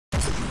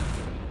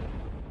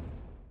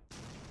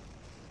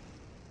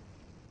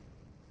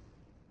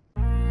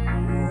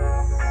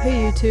Hey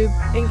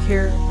YouTube, Ink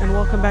here, and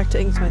welcome back to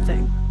Ink's My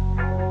Thing.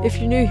 If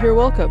you're new here,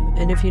 welcome,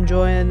 and if you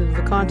enjoy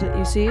the content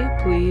you see,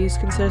 please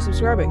consider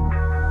subscribing.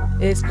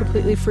 It's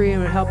completely free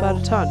and would help out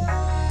a ton.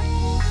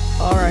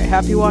 Alright,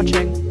 happy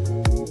watching.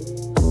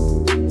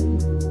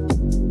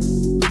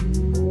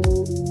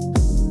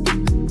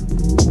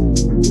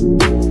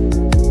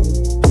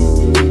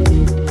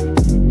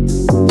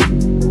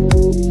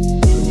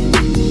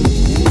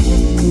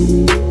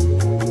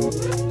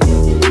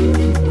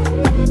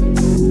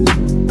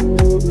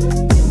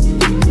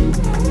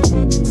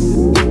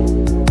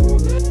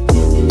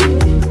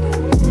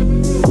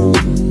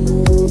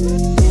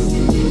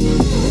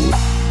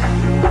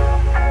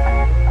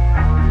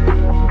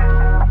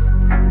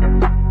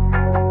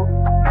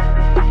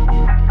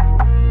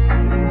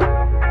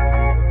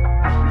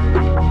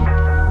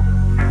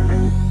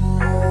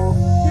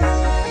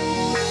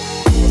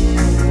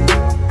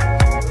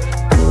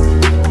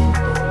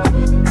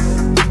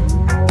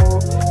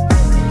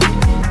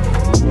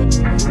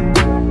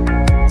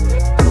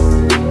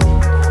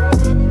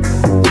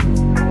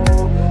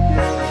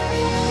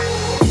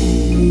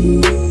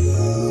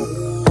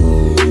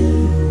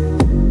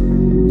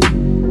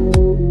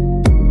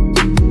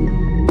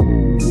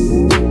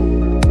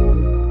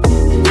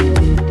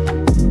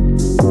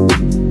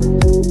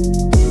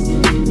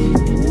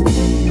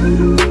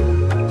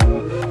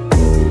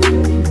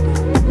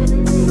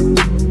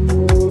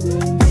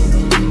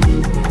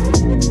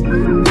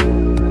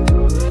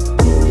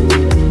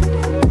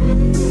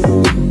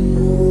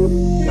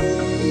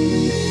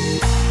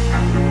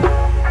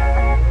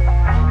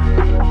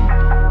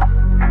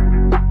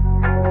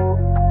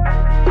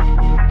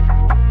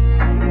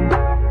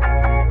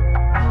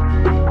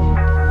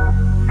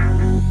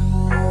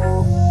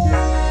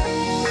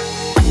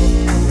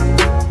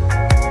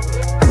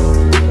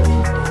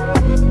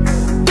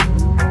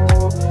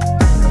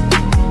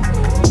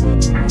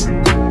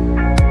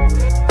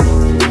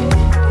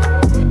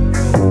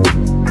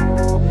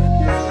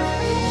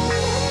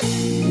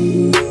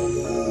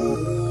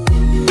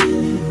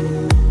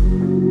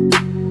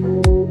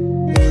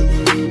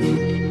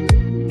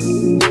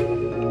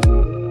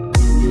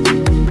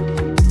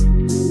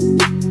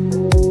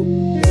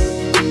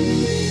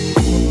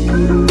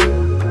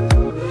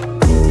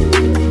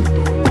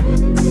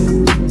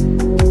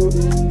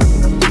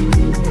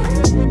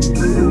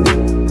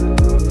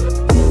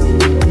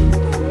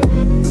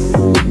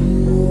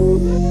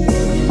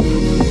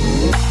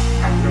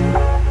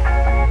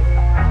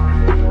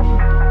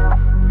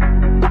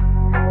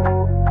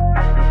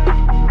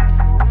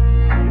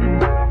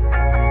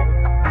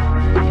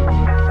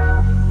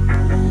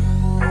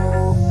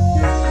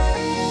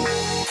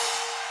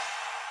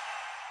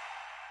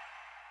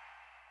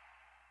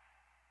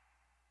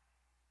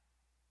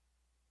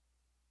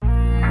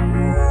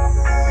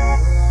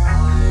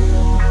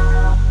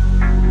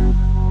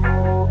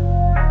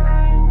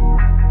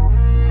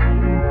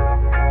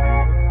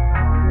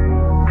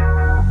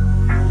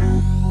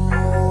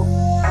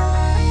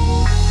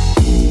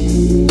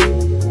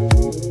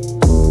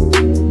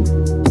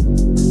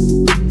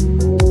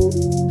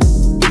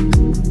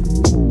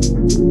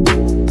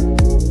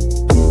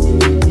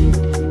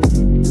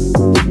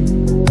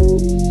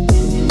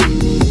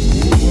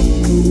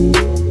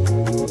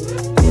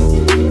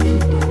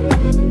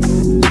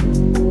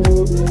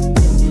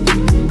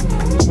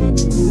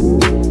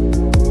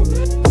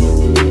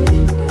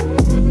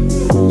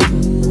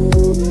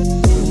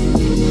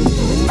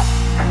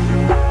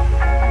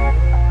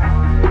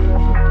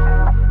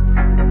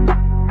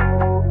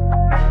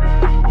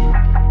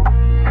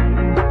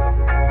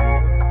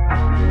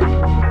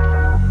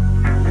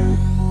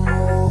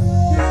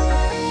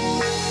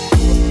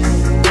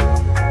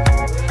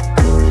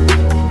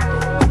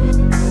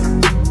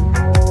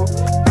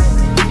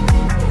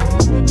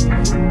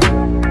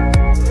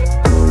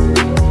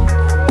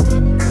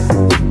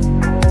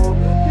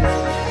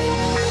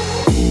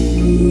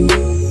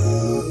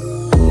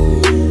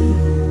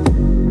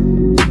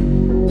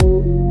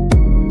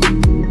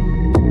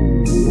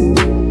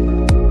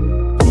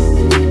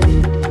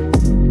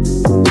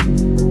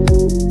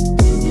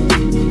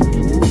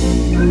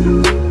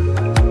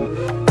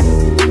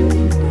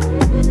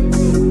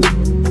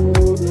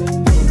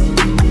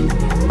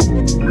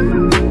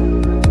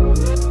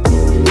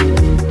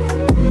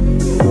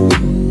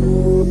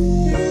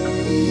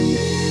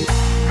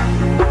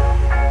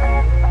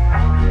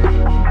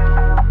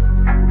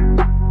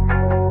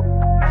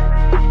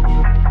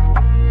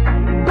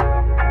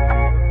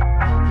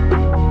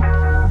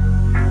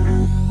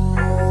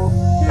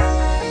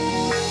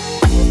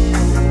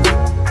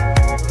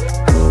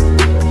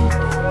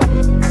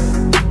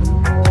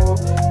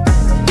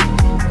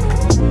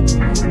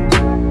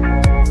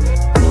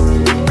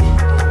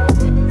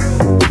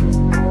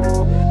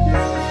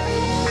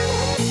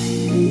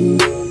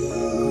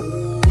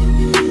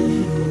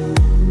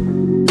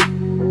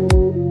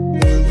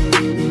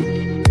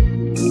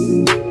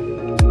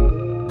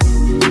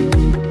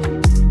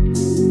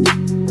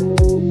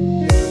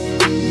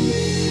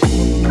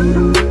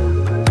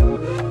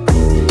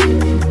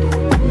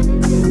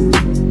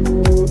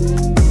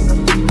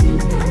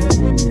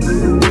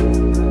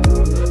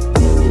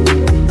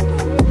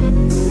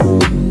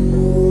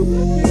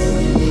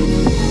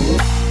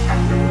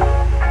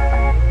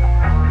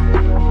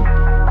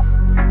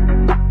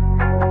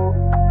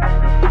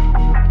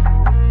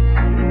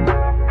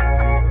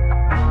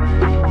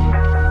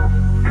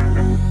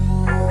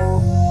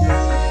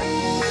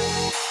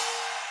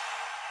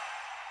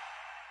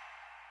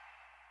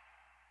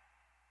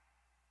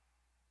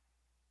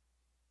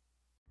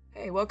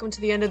 Hey, welcome to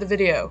the end of the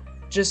video.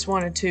 Just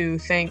wanted to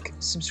thank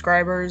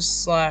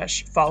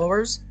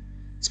subscribers/followers,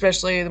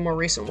 especially the more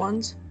recent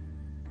ones.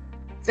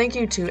 Thank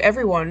you to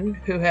everyone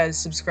who has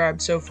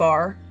subscribed so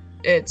far.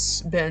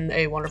 It's been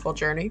a wonderful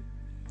journey.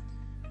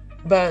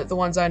 But the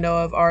ones I know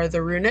of are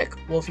The Runic,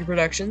 Wolfie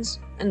Productions,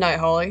 and Night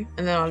Holly,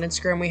 and then on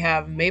Instagram we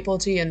have Maple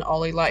Tea and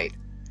Ollie Light.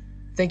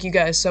 Thank you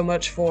guys so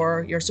much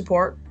for your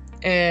support,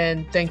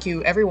 and thank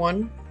you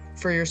everyone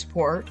for your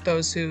support,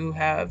 those who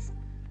have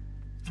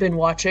been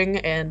watching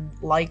and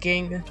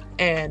liking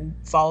and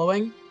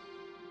following.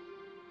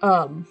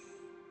 Thank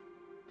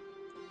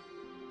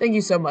you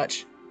so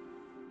much.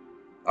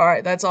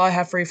 Alright, that's all I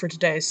have for you for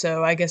today,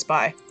 so I guess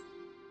bye.